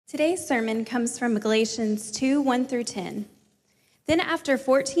Today's sermon comes from Galatians 2, 1 through 10. Then after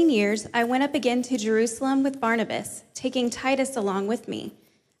 14 years, I went up again to Jerusalem with Barnabas, taking Titus along with me.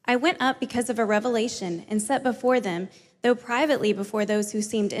 I went up because of a revelation and set before them, though privately before those who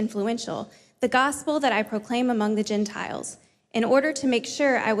seemed influential, the gospel that I proclaim among the Gentiles, in order to make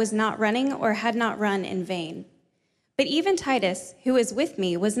sure I was not running or had not run in vain. But even Titus, who was with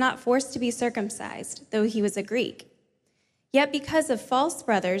me, was not forced to be circumcised, though he was a Greek. Yet because of false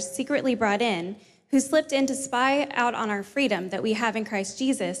brothers secretly brought in, who slipped in to spy out on our freedom that we have in Christ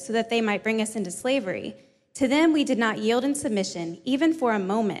Jesus so that they might bring us into slavery, to them we did not yield in submission, even for a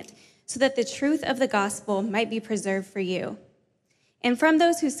moment, so that the truth of the gospel might be preserved for you. And from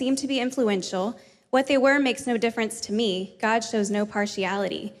those who seem to be influential, what they were makes no difference to me. God shows no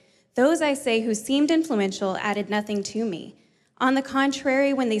partiality. Those, I say, who seemed influential added nothing to me. On the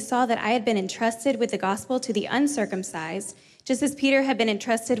contrary, when they saw that I had been entrusted with the gospel to the uncircumcised, just as Peter had been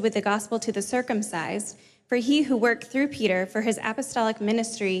entrusted with the gospel to the circumcised, for he who worked through Peter for his apostolic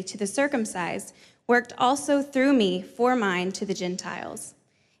ministry to the circumcised worked also through me for mine to the Gentiles.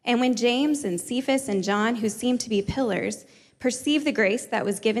 And when James and Cephas and John, who seemed to be pillars, perceived the grace that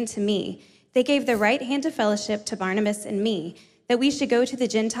was given to me, they gave the right hand of fellowship to Barnabas and me, that we should go to the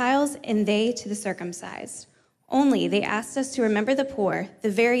Gentiles and they to the circumcised. Only they asked us to remember the poor, the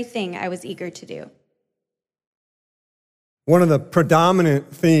very thing I was eager to do. One of the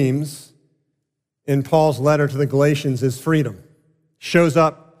predominant themes in Paul's letter to the Galatians is freedom. Shows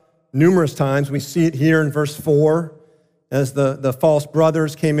up numerous times. We see it here in verse 4 as the false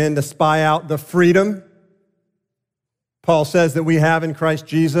brothers came in to spy out the freedom Paul says that we have in Christ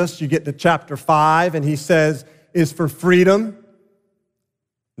Jesus. You get to chapter 5 and he says is for freedom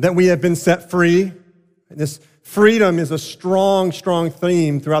that we have been set free. This freedom is a strong, strong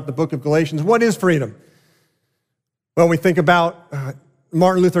theme throughout the book of Galatians. What is freedom? Well, we think about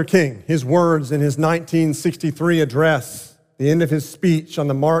Martin Luther King, his words in his 1963 address, the end of his speech on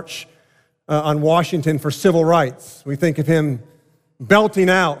the March on Washington for Civil Rights. We think of him belting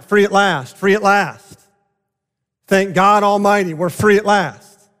out, free at last, free at last. Thank God Almighty, we're free at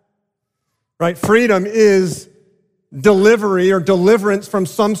last. Right? Freedom is delivery or deliverance from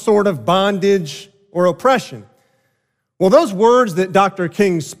some sort of bondage or oppression. Well, those words that Dr.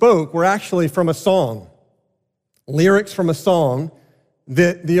 King spoke were actually from a song, lyrics from a song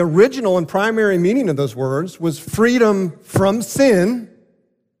that the original and primary meaning of those words was freedom from sin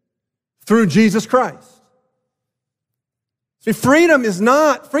through Jesus Christ. See, freedom is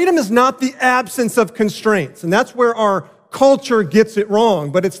not the absence of constraints, and that's where our culture gets it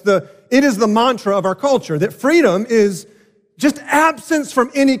wrong, but it is the mantra of our culture that freedom is just absence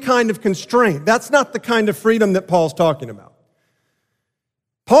from any kind of constraint. That's not the kind of freedom that Paul's talking about.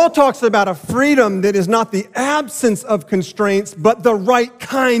 Paul talks about a freedom that is not the absence of constraints, but the right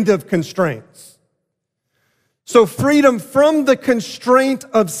kind of constraints. So freedom from the constraint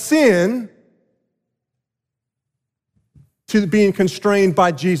of sin to being constrained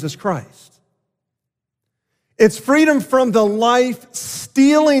by Jesus Christ. It's freedom from the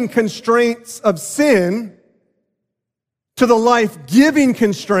life-stealing constraints of sin to the life-giving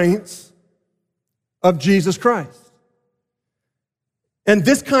constraints of Jesus Christ. And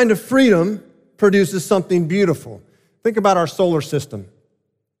this kind of freedom produces something beautiful. Think about our solar system.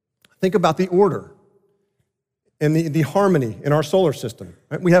 Think about the order and the harmony in our solar system.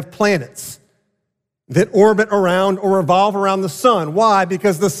 Right? We have planets that orbit around or revolve around the sun. Why?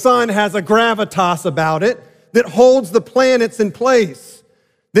 Because the sun has a gravitas about it that holds the planets in place,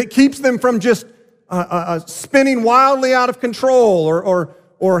 that keeps them from just spinning wildly out of control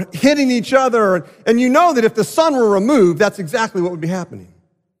or hitting each other. And you know that if the sun were removed, that's exactly what would be happening.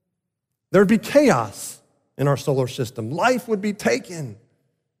 There would be chaos in our solar system. Life would be taken.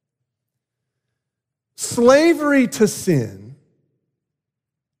 Slavery to sin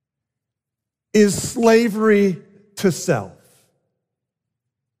is slavery to self.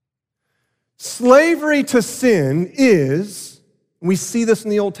 Slavery to sin is, we see this in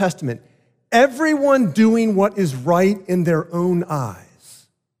the Old Testament, everyone doing what is right in their own eyes.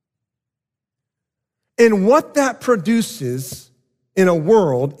 And what that produces in a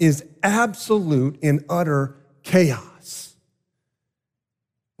world is absolute and utter chaos.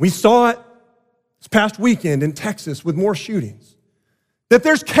 We saw it this past weekend in Texas with more shootings. That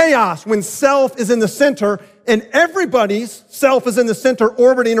there's chaos when self is in the center and everybody's self is in the center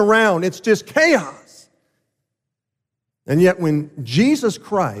orbiting around. It's just chaos. And yet when Jesus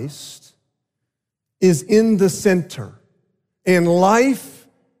Christ is in the center and life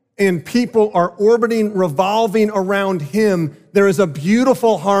and people are orbiting, revolving around him, there is a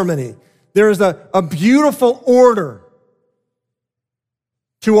beautiful harmony. There is a beautiful order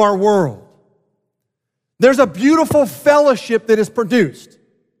to our world. There's a beautiful fellowship that is produced.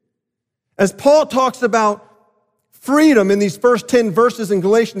 As Paul talks about freedom in these first 10 verses in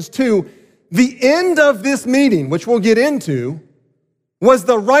Galatians 2, the end of this meeting, which we'll get into, was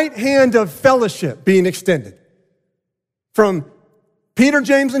the right hand of fellowship being extended from Peter,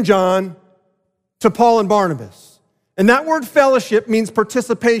 James, and John to Paul and Barnabas. And that word fellowship means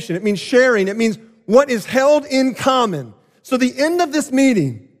participation. It means sharing. It means what is held in common. So the end of this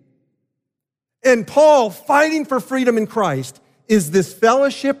meeting and Paul fighting for freedom in Christ is this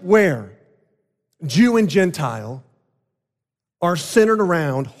fellowship where Jew and Gentile are centered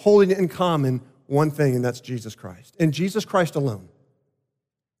around holding in common one thing, and that's Jesus Christ, and Jesus Christ alone.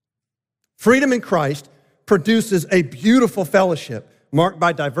 Freedom in Christ produces a beautiful fellowship marked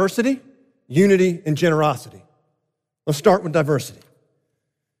by diversity, unity, and generosity. Let's start with diversity.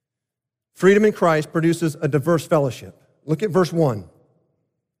 Freedom in Christ produces a diverse fellowship. Look at verse 1.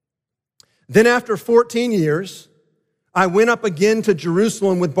 Then after 14 years, I went up again to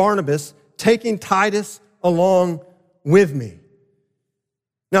Jerusalem with Barnabas, taking Titus along with me.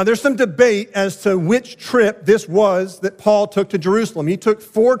 Now, there's some debate as to which trip this was that Paul took to Jerusalem. He took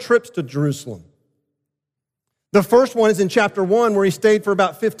 4 trips to Jerusalem. The first one is in chapter 1, where he stayed for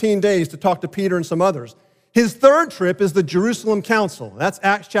about 15 days to talk to Peter and some others. His third trip is the Jerusalem Council. That's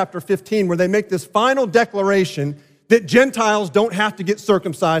Acts chapter 15, where they make this final declaration that Gentiles don't have to get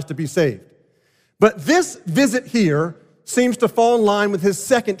circumcised to be saved. But this visit here seems to fall in line with his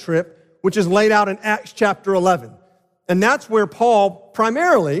second trip, which is laid out in Acts chapter 11. And that's where Paul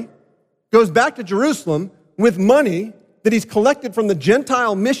primarily goes back to Jerusalem with money that he's collected from the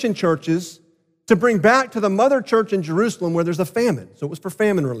Gentile mission churches to bring back to the mother church in Jerusalem where there's a famine. So it was for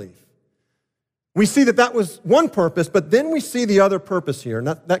famine relief. We see that that was one purpose, but then we see the other purpose here. And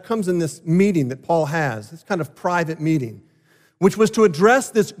that comes in this meeting that Paul has, this kind of private meeting, which was to address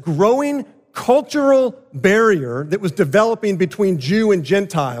this growing cultural barrier that was developing between Jew and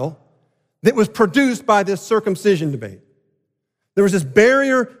Gentile that was produced by this circumcision debate. There was this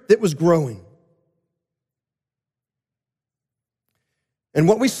barrier that was growing. And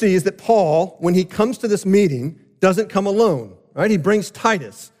what we see is that Paul, when he comes to this meeting, doesn't come alone, right? He brings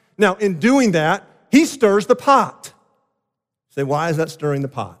Titus. Now, in doing that, he stirs the pot. You say, why is that stirring the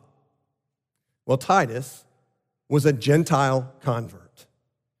pot? Well, Titus was a Gentile convert.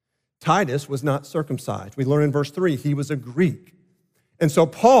 Titus was not circumcised. We learn in verse 3, he was a Greek. And so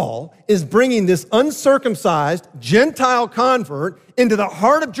Paul is bringing this uncircumcised Gentile convert into the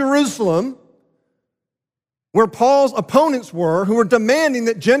heart of Jerusalem, where Paul's opponents were, who were demanding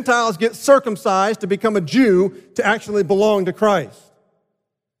that Gentiles get circumcised to become a Jew to actually belong to Christ.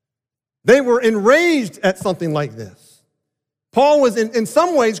 They were enraged at something like this. Paul was in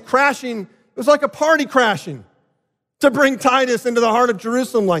some ways crashing. It was like a party crashing to bring Titus into the heart of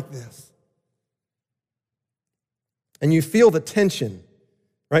Jerusalem like this. And you feel the tension,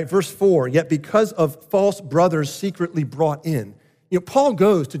 right? Verse 4, yet because of false brothers secretly brought in. Paul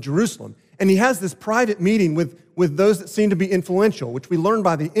goes to Jerusalem, and he has this private meeting with those that seem to be influential, which we learn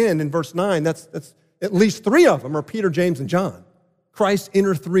by the end in verse 9. That's at least 3 of them are Peter, James, and John, Christ's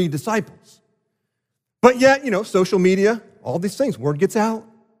inner 3 disciples. But yet, social media, all these things, word gets out.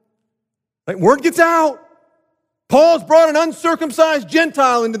 Right? Word gets out. Paul's brought an uncircumcised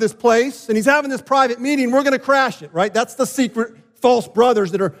Gentile into this place, and he's having this private meeting. We're going to crash it, right? That's the secret false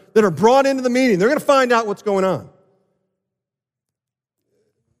brothers that are brought into the meeting. They're going to find out what's going on.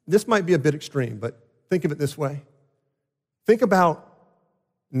 This might be a bit extreme, but think of it this way. Think about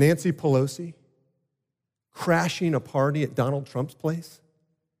Nancy Pelosi crashing a party at Donald Trump's place.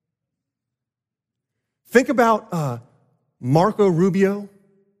 Think about Marco Rubio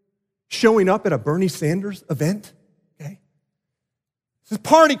showing up at a Bernie Sanders event. Okay, this is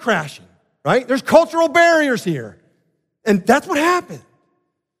party crashing, right? There's cultural barriers here. And that's what happened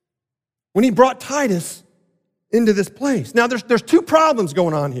when he brought Titus into this place. Now, there's 2 problems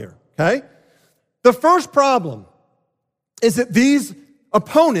going on here, okay? The first problem is that these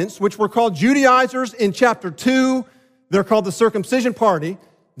opponents, which were called Judaizers in chapter 2, they're called the circumcision party,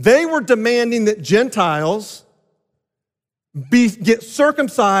 they were demanding that Gentiles get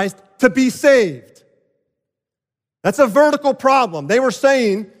circumcised to be saved. That's a vertical problem. They were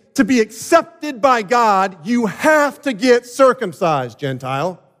saying, to be accepted by God, you have to get circumcised,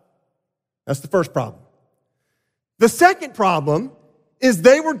 Gentile. That's the first problem. The second problem is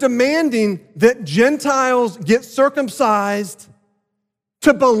they were demanding that Gentiles get circumcised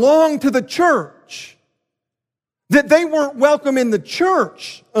to belong to the church. That they weren't welcome in the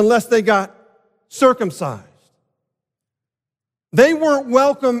church unless they got circumcised. They weren't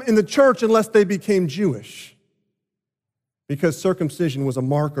welcome in the church unless they became Jewish. because circumcision was a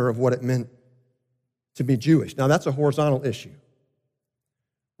marker of what it meant to be Jewish. Now, that's a horizontal issue,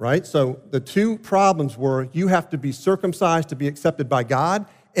 right? So the two problems were you have to be circumcised to be accepted by God,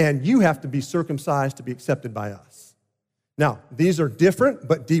 and you have to be circumcised to be accepted by us. Now, these are different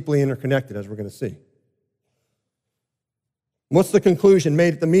but deeply interconnected, as we're going to see. What's the conclusion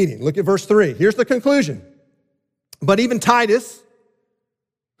made at the meeting? Look at verse 3. Here's the conclusion. But even Titus,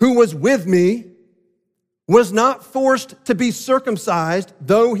 who was with me, was not forced to be circumcised,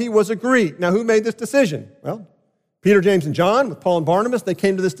 though he was a Greek. Now, who made this decision? Well, Peter, James, and John, with Paul and Barnabas, they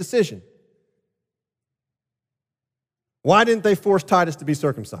came to this decision. Why didn't they force Titus to be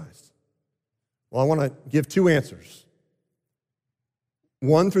circumcised? Well, I want to give two answers.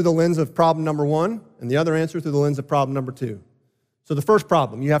 One through the lens of problem number one, and the other answer through the lens of problem number two. So the first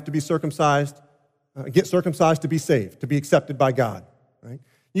problem, you have to be circumcised, get circumcised to be saved, to be accepted by God, right?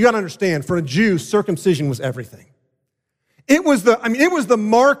 You got to understand, for a Jew, circumcision was everything. It was the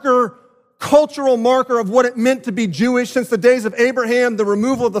marker, cultural marker of what it meant to be Jewish. Since the days of Abraham, the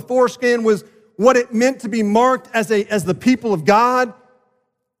removal of the foreskin was what it meant to be marked as the people of God.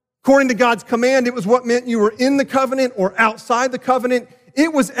 According to God's command, it was what meant you were in the covenant or outside the covenant.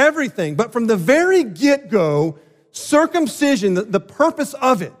 It was everything. But from the very get-go, circumcision, the purpose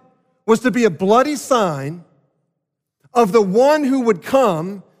of it was to be a bloody sign of the one who would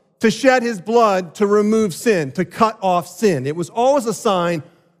come to shed his blood to remove sin, to cut off sin. It was always a sign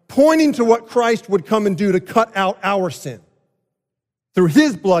pointing to what Christ would come and do to cut out our sin through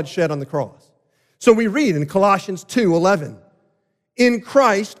his blood shed on the cross. So we read in Colossians 2:11, in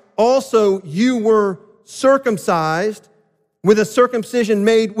Christ also you were circumcised with a circumcision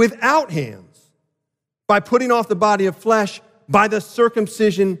made without hands, by putting off the body of flesh by the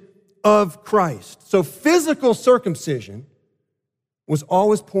circumcision of Christ. So physical circumcision was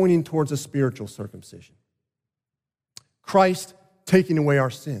always pointing towards a spiritual circumcision. Christ taking away our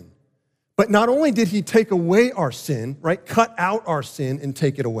sin. But not only did he take away our sin, right, cut out our sin and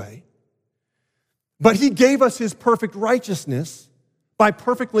take it away, but he gave us his perfect righteousness by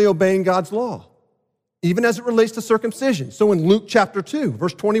perfectly obeying God's law, even as it relates to circumcision. So in Luke chapter 2,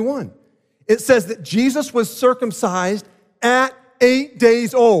 verse 21, it says that Jesus was circumcised at 8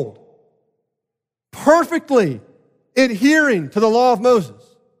 days old, perfectly adhering to the law of Moses.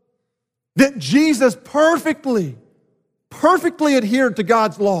 That Jesus perfectly adhered to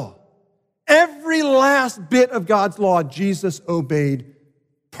God's law. Every last bit of God's law, Jesus obeyed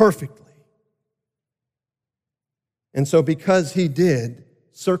perfectly. And so because he did,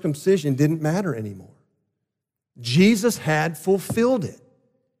 circumcision didn't matter anymore. Jesus had fulfilled it.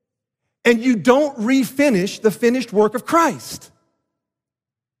 And you don't refinish the finished work of Christ.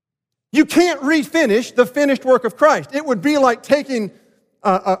 You can't refinish the finished work of Christ. It would be like taking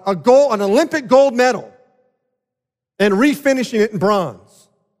an Olympic gold medal and refinishing it in bronze.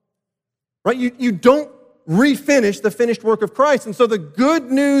 Right? You don't refinish the finished work of Christ. And so the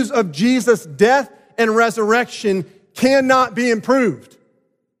good news of Jesus' death and resurrection cannot be improved.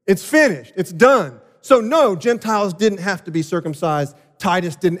 It's finished. It's done. So no, Gentiles didn't have to be circumcised.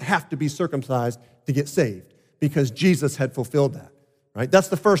 Titus didn't have to be circumcised to get saved because Jesus had fulfilled that. Right? That's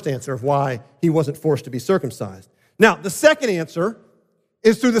the first answer of why he wasn't forced to be circumcised. Now, the second answer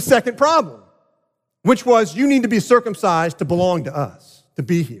is through the second problem, which was you need to be circumcised to belong to us, to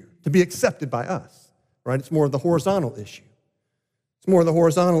be here, to be accepted by us. Right? It's more of the horizontal issue.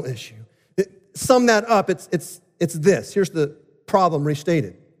 Sum that up, it's this. Here's the problem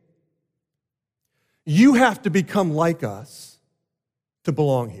restated. You have to become like us to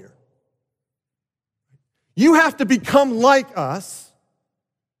belong here. You have to become like us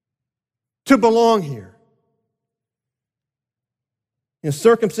to belong here.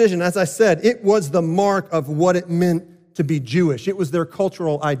 Circumcision, as I said, it was the mark of what it meant to be Jewish. It was their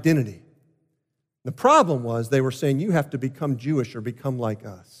cultural identity. The problem was they were saying you have to become Jewish or become like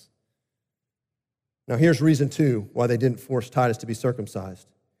us. Now here's reason two why they didn't force Titus to be circumcised.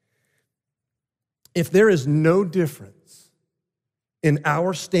 If there is no difference in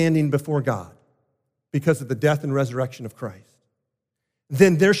our standing before God because of the death and resurrection of Christ,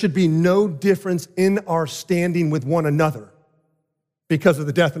 then there should be no difference in our standing with one another because of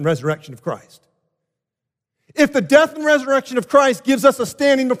the death and resurrection of Christ. If the death and resurrection of Christ gives us a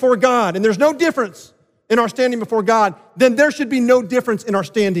standing before God, and there's no difference in our standing before God, then there should be no difference in our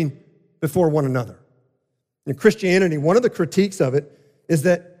standing before one another. In Christianity, one of the critiques of it is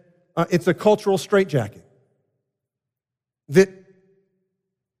that it's a cultural straitjacket. That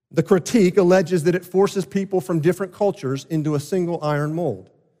the critique alleges that it forces people from different cultures into a single iron mold.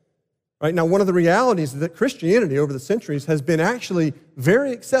 Right? Now, one of the realities is that Christianity over the centuries has been actually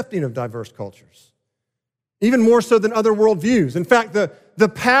very accepting of diverse cultures. even more so than other worldviews. In fact, the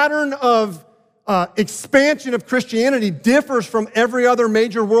pattern of expansion of Christianity differs from every other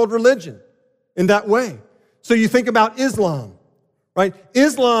major world religion in that way. So you think about Islam, right?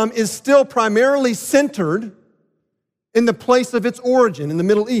 Islam is still primarily centered in the place of its origin in the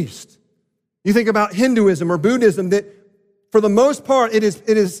Middle East. You think about Hinduism or Buddhism, that for the most part, it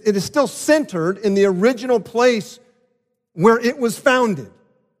is still centered in the original place where it was founded.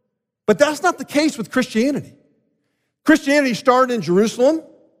 But that's not the case with Christianity. Christianity started in Jerusalem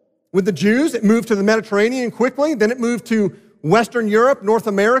with the Jews. It moved to the Mediterranean quickly. Then it moved to Western Europe, North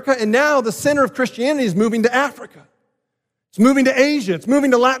America. And now the center of Christianity is moving to Africa. It's moving to Asia. It's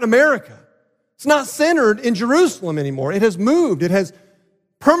moving to Latin America. It's not centered in Jerusalem anymore. It has moved. It has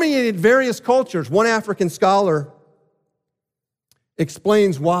permeated various cultures. One African scholar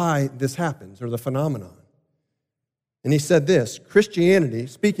explains why this happens, or the phenomenon. And he said this: Christianity,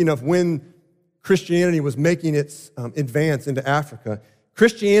 speaking of when Christianity was making its advance into Africa,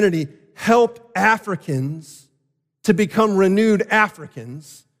 Christianity helped Africans to become renewed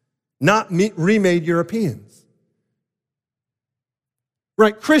Africans, not remade Europeans.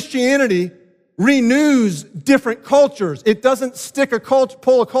 Right? Christianity renews different cultures. It doesn't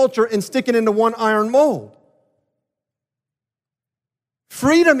pull a culture and stick it into one iron mold.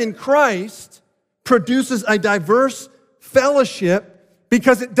 Freedom in Christ produces a diverse fellowship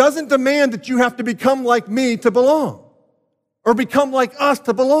because it doesn't demand that you have to become like me to belong or become like us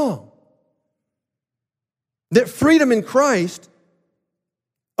to belong. That freedom in Christ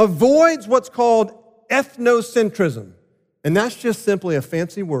avoids what's called ethnocentrism. And that's just simply a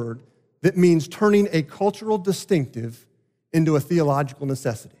fancy word that means turning a cultural distinctive into a theological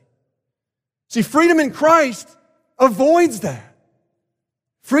necessity. See, freedom in Christ avoids that.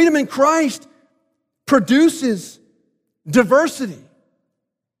 Freedom in Christ produces diversity.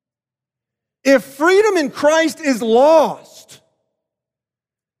 If freedom in Christ is lost,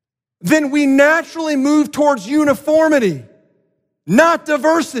 then we naturally move towards uniformity, not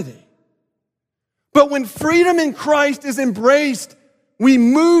diversity. But when freedom in Christ is embraced, we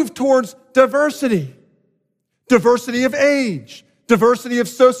move towards diversity. Diversity of age, diversity of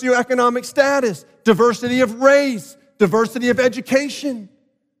socioeconomic status, diversity of race, diversity of education.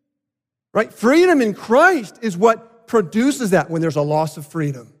 Right? Freedom in Christ is what produces that when there's a loss of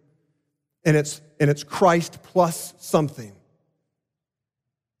freedom. And it's Christ plus something.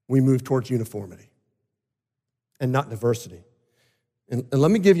 We move towards uniformity and not diversity. And let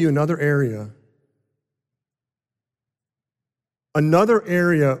me give you another area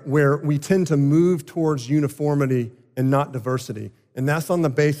where we tend to move towards uniformity and not diversity, and that's on the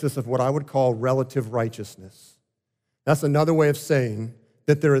basis of what I would call relative righteousness. That's another way of saying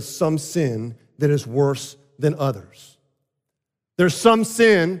that there is some sin that is worse than others. There's some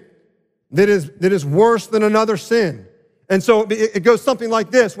sin that is worse than another sin. And so it goes something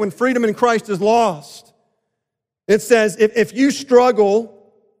like this: when freedom in Christ is lost, it says, if you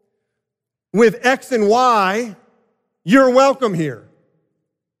struggle with X and Y, you're welcome here.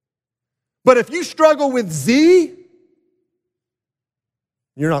 But if you struggle with Z,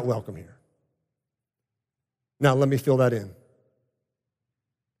 you're not welcome here. Now, let me fill that in.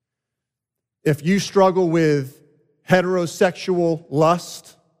 If you struggle with heterosexual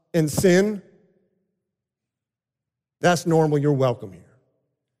lust and sin, that's normal, you're welcome here.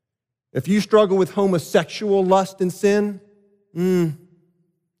 If you struggle with homosexual lust and sin,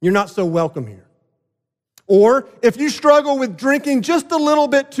 you're not so welcome here. Or if you struggle with drinking just a little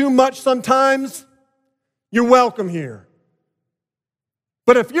bit too much sometimes, you're welcome here.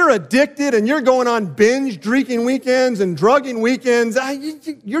 But if you're addicted and you're going on binge drinking weekends and drugging weekends,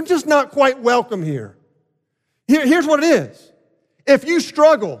 you're just not quite welcome here. Here's what it is. If you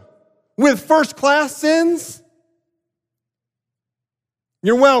struggle with first-class sins,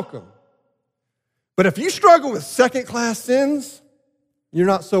 you're welcome. But if you struggle with second-class sins, you're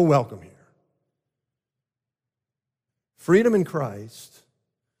not so welcome here. Freedom in Christ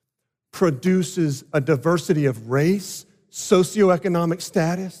produces a diversity of race, socioeconomic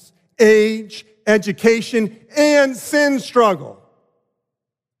status, age, education, and sin struggle.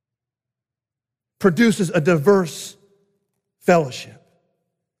 Produces a diverse fellowship.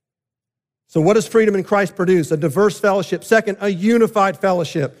 So what does freedom in Christ produce? A diverse fellowship. Second, a unified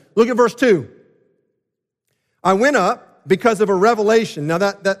fellowship. Look at verse 2. I went up because of a revelation. Now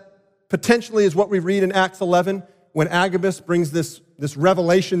that potentially is what we read in Acts 11 when Agabus brings this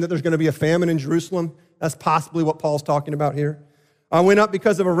revelation that there's going to be a famine in Jerusalem. That's possibly what Paul's talking about here. I went up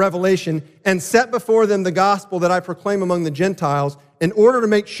because of a revelation and set before them the gospel that I proclaim among the Gentiles in order to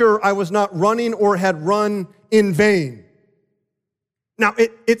make sure I was not running or had run in vain. Now,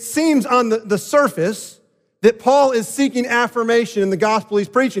 it seems on the surface that Paul is seeking affirmation in the gospel he's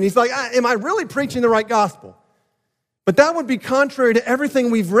preaching. He's like, am I really preaching the right gospel? But that would be contrary to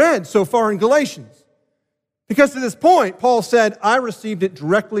everything we've read so far in Galatians. Because to this point, Paul said, I received it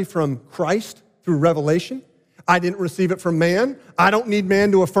directly from Christ through revelation. I didn't receive it from man. I don't need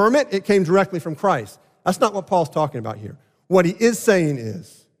man to affirm it. It came directly from Christ. That's not what Paul's talking about here. What he is saying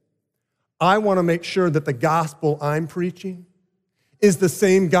is, I want to make sure that the gospel I'm preaching is the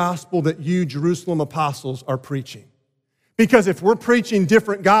same gospel that you Jerusalem apostles are preaching. Because if we're preaching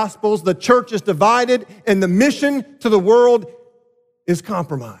different gospels, the church is divided and the mission to the world is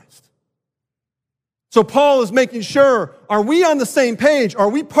compromised. So Paul is making sure, are we on the same page? Are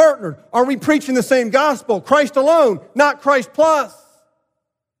we partnered? Are we preaching the same gospel? Christ alone, not Christ plus.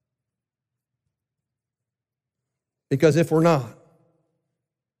 Because if we're not,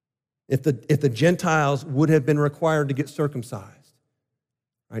 if the Gentiles would have been required to get circumcised,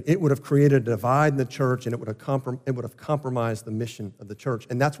 right, it would have created a divide in the church, and it would have compromised the mission of the church.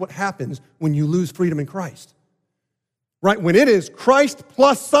 And that's what happens when you lose freedom in Christ. Right? When it is Christ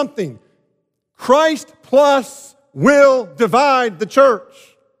plus something, Christ plus will divide the church.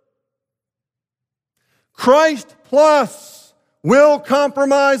 Christ plus will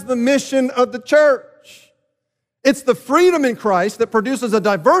compromise the mission of the church. It's the freedom in Christ that produces a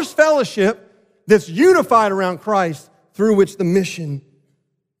diverse fellowship that's unified around Christ, through which the mission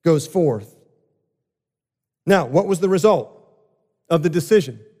goes forth. Now, what was the result of the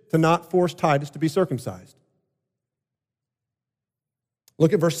decision to not force Titus to be circumcised?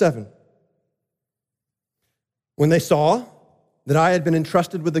 Look at verse 7. When they saw that I had been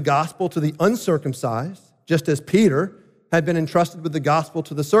entrusted with the gospel to the uncircumcised, just as Peter had been entrusted with the gospel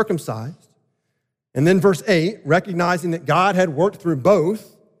to the circumcised. And then verse 8, recognizing that God had worked through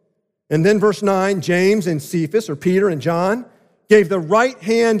both. And then verse 9, James and Cephas, or Peter and John, gave the right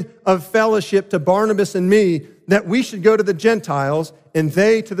hand of fellowship to Barnabas and me, that we should go to the Gentiles and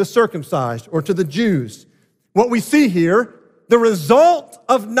they to the circumcised, or to the Jews. What we see here, the result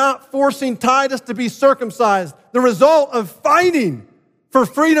of not forcing Titus to be circumcised, the result of fighting for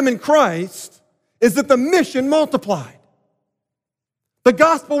freedom in Christ, is that the mission multiplied. The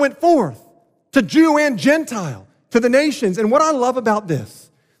gospel went forth to Jew and Gentile, to the nations. And what I love about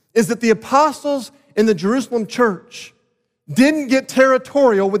this is that the apostles in the Jerusalem church didn't get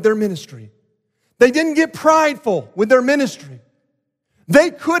territorial with their ministry. They didn't get prideful with their ministry.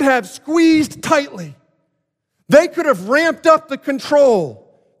 They could have squeezed tightly. They could have ramped up the control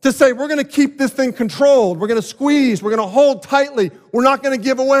to say, we're going to keep this thing controlled. We're going to squeeze. We're going to hold tightly. We're not going to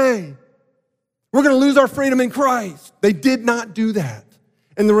give away. We're going to lose our freedom in Christ. They did not do that.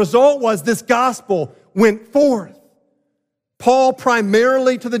 And the result was this gospel went forth. Paul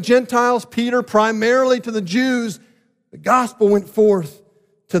primarily to the Gentiles, Peter primarily to the Jews. The gospel went forth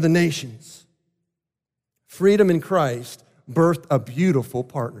to the nations. Freedom in Christ birthed a beautiful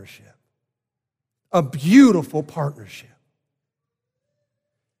partnership. A beautiful partnership.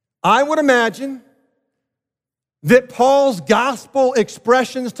 I would imagine that Paul's gospel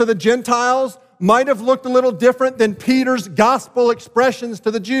expressions to the Gentiles might have looked a little different than Peter's gospel expressions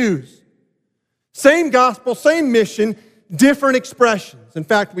to the Jews. Same gospel, same mission, different expressions. In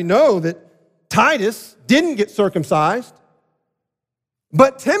fact, we know that Titus didn't get circumcised,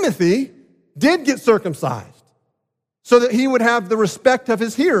 but Timothy did get circumcised so that he would have the respect of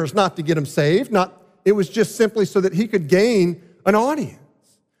his hearers, not to get him saved. It was just simply so that he could gain an audience,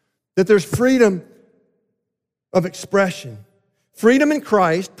 that there's freedom of expression. Freedom in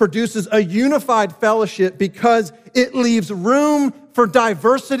Christ produces a unified fellowship because it leaves room for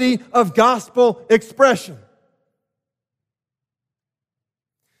diversity of gospel expression.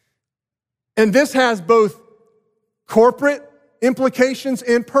 And this has both corporate implications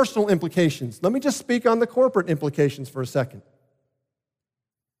and personal implications. Let me just speak on the corporate implications for a second.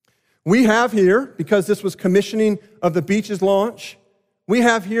 We have here, because this was commissioning of the Beaches launch, we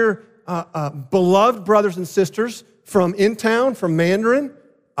have here beloved brothers and sisters from in town, from Mandarin,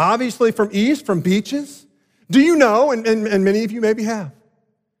 obviously from East, from Beaches. Do you know, and many of you maybe have,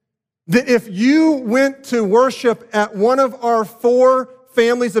 that if you went to worship at one of our 4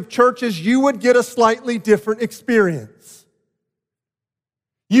 families of churches, you would get a slightly different experience.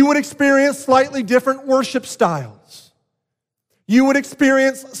 You would experience slightly different worship styles. You would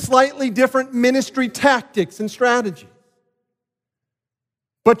experience slightly different ministry tactics and strategies.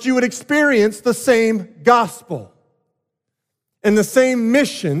 But you would experience the same gospel and the same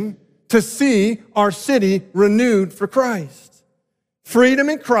mission to see our city renewed for Christ. Freedom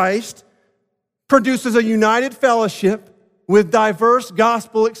in Christ produces a united fellowship with diverse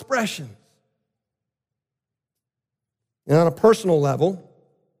gospel expressions. And on a personal level,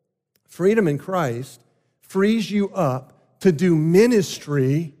 freedom in Christ frees you up to do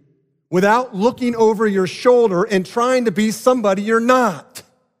ministry without looking over your shoulder and trying to be somebody you're not.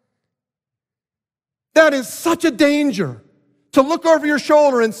 That is such a danger, to look over your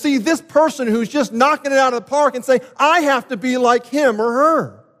shoulder and see this person who's just knocking it out of the park and say, I have to be like him or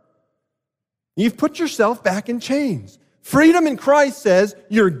her. You've put yourself back in chains. Freedom in Christ says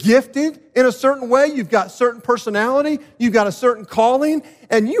you're gifted in a certain way, you've got certain personality, you've got a certain calling,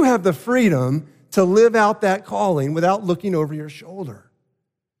 and you have the freedom to live out that calling without looking over your shoulder.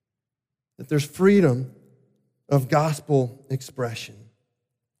 That there's freedom of gospel expression.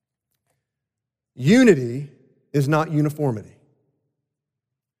 Unity is not uniformity.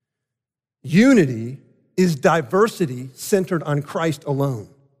 Unity is diversity centered on Christ alone,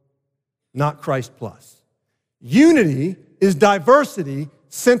 not Christ plus. Unity is diversity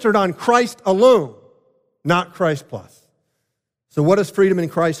centered on Christ alone, not Christ plus. So what does freedom in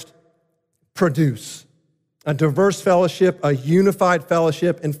Christ produce? A diverse fellowship, a unified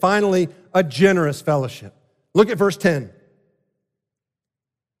fellowship, and finally, a generous fellowship. Look at verse 10.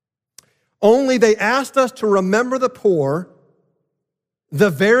 Only they asked us to remember the poor, the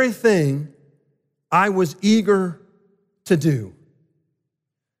very thing I was eager to do.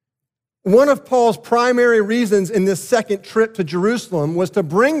 One of Paul's primary reasons in this second trip to Jerusalem was to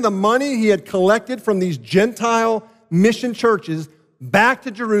bring the money he had collected from these Gentile mission churches back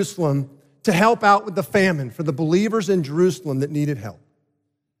to Jerusalem to help out with the famine for the believers in Jerusalem that needed help.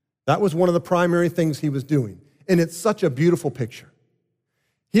 That was one of the primary things he was doing. And it's such a beautiful picture.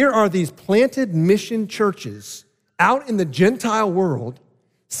 Here are these planted mission churches out in the Gentile world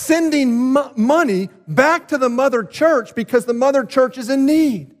sending money back to the mother church because the mother church is in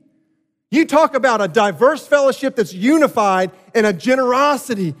need. You talk about a diverse fellowship that's unified and a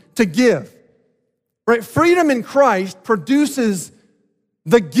generosity to give. Right? Freedom in Christ produces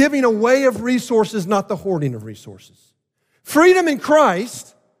the giving away of resources, not the hoarding of resources. Freedom in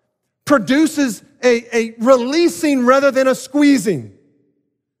Christ produces a releasing rather than a squeezing.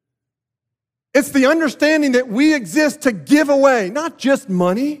 It's the understanding that we exist to give away, not just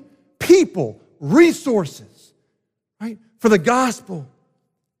money, people, resources, right? For the gospel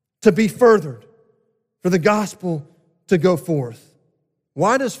to be furthered, for the gospel to go forth.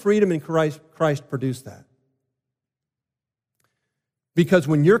 Why does freedom in Christ produce that? Because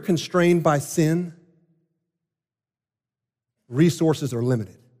when you're constrained by sin, resources are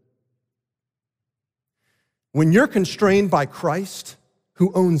limited. When you're constrained by Christ,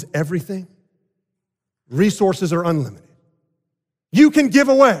 who owns everything, resources are unlimited. You can give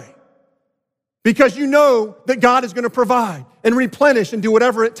away because you know that God is going to provide and replenish and do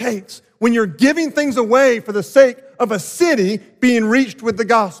whatever it takes when you're giving things away for the sake of a city being reached with the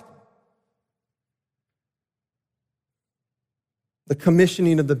gospel. The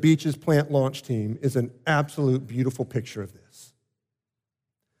commissioning of the Beaches Plant launch team is an absolute beautiful picture of this.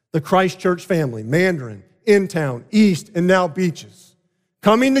 The Christ Church family, Mandarin, In-Town, East, and now Beaches,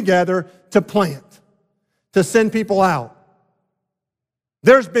 coming together to plant, to send people out.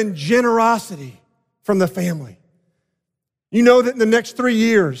 There's been generosity from the family. You know that in the next 3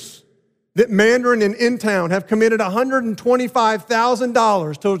 years, that Mandarin and In-Town have committed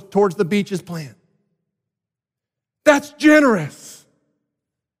 $125,000 towards the Beaches plant. That's generous.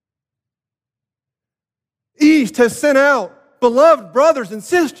 East has sent out beloved brothers and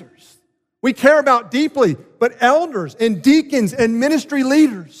sisters we care about deeply, but elders and deacons and ministry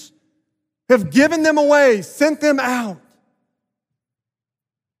leaders have given them away, sent them out,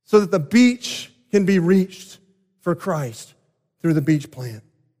 so that the beach can be reached for Christ through the beach plant.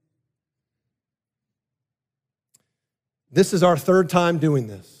 This is our third time doing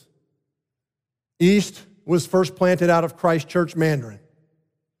this. East was first planted out of Christ Church Mandarin.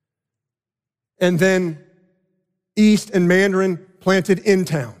 And then East and Mandarin planted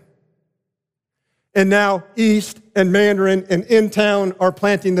In-Town. And now East and Mandarin and In-Town are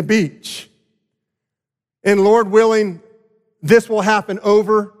planting the beach. And Lord willing, this will happen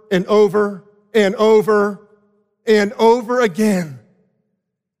over and over and over and over again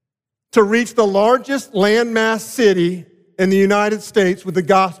to reach the largest landmass city in the United States with the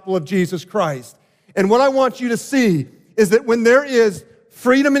gospel of Jesus Christ. And what I want you to see is that when there is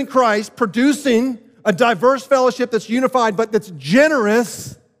freedom in Christ producing a diverse fellowship that's unified but that's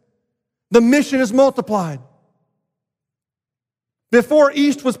generous, the mission is multiplied. Before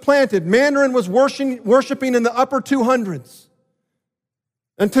East was planted, Mandarin was worshiping in the upper 200s.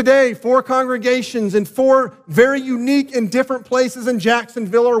 And today, 4 congregations in 4 very unique and different places in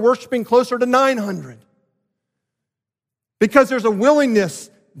Jacksonville are worshiping closer to 900. Because there's a willingness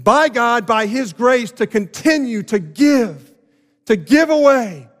by God, by His grace, to continue to give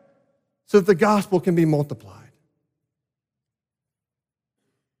away, so that the gospel can be multiplied.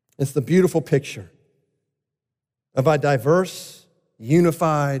 It's the beautiful picture of a diverse,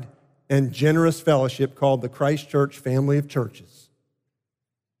 unified, and generous fellowship called the Christ Church family of churches,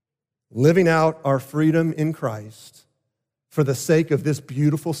 living out our freedom in Christ for the sake of this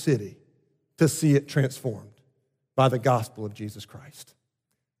beautiful city to see it transformed by the gospel of Jesus Christ.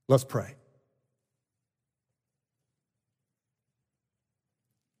 Let's pray.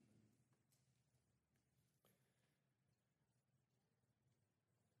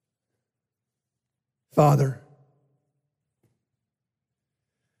 Father,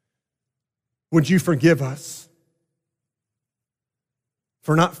 would you forgive us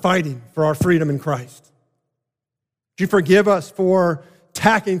for not fighting for our freedom in Christ? Would you forgive us for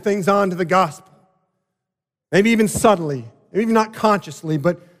tacking things onto the gospel? Maybe even subtly, maybe even not consciously,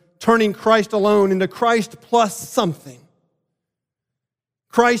 but turning Christ alone into Christ plus something.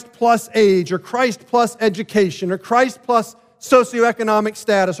 Christ plus age, or Christ plus education, or Christ plus socioeconomic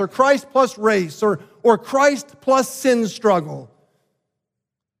status, or Christ plus race, or Christ plus sin struggle.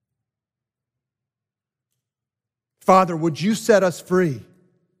 Father, would you set us free?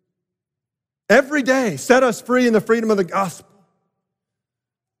 Every day, set us free in the freedom of the gospel.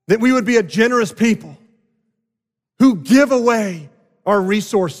 That we would be a generous people who give away our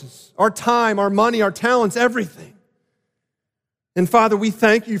resources, our time, our money, our talents, everything. And Father, we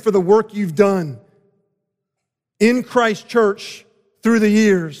thank you for the work you've done in Christ Church through the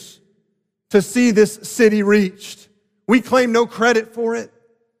years to see this city reached. We claim no credit for it.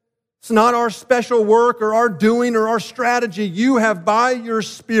 It's not our special work or our doing or our strategy. You have, by your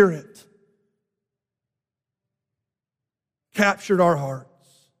Spirit, captured our hearts,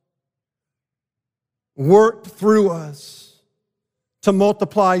 worked through us to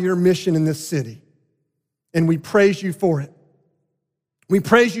multiply your mission in this city. And we praise you for it. We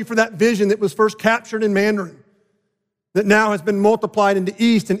praise you for that vision that was first captured in Mandarin, that now has been multiplied into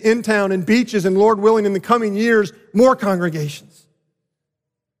East and in-town and beaches, and Lord willing, in the coming years, more congregations,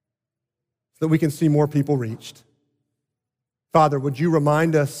 so that we can see more people reached. Father, would you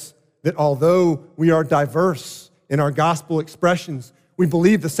remind us that although we are diverse in our gospel expressions, we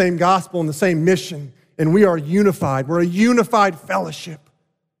believe the same gospel and the same mission, and we are unified. We're a unified fellowship.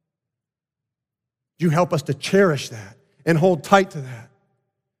 You help us to cherish that and hold tight to that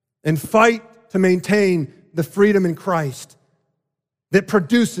and fight to maintain the freedom in Christ that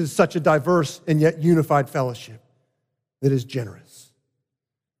produces such a diverse and yet unified fellowship that is generous.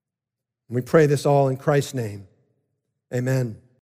 And we pray this all in Christ's name. Amen.